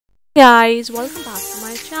Hey guys, welcome back to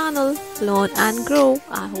my channel Learn and Grow.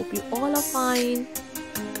 I hope you all are fine.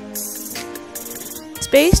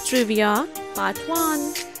 Space Trivia Part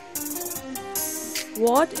 1.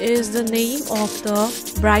 What is the name of the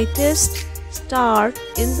brightest star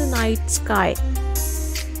in the night sky?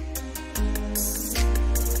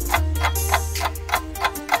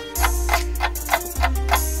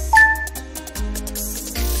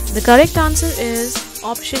 The correct answer is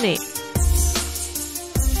option A.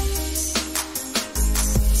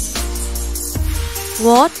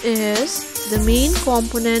 What is the main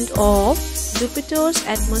component of Jupiter's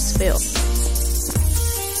atmosphere?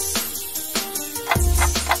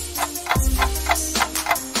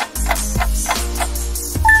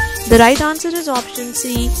 The right answer is option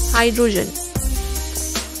C, hydrogen.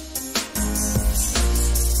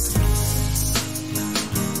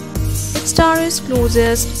 Which star is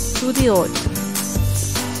closest to the Earth?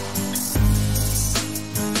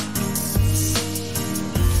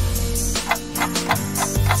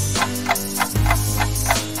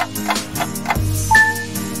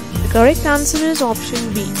 The correct answer is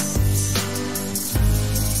option B.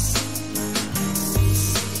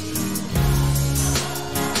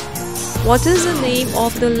 What is the name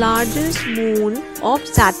of the largest moon of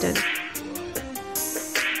Saturn?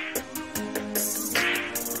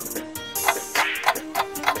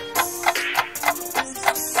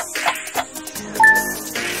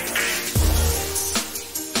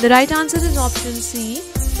 The right answer is option C,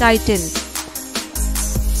 Titan.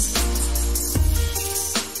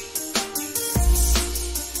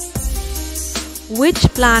 Which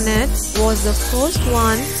planet was the first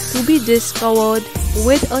one to be discovered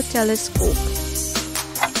with a telescope?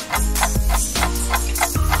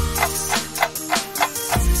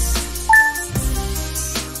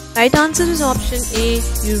 Right answer is option A,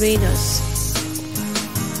 Uranus.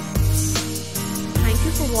 Thank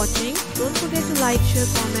you for watching. Don't forget to like, share,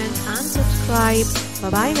 comment and subscribe. Bye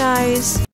bye guys.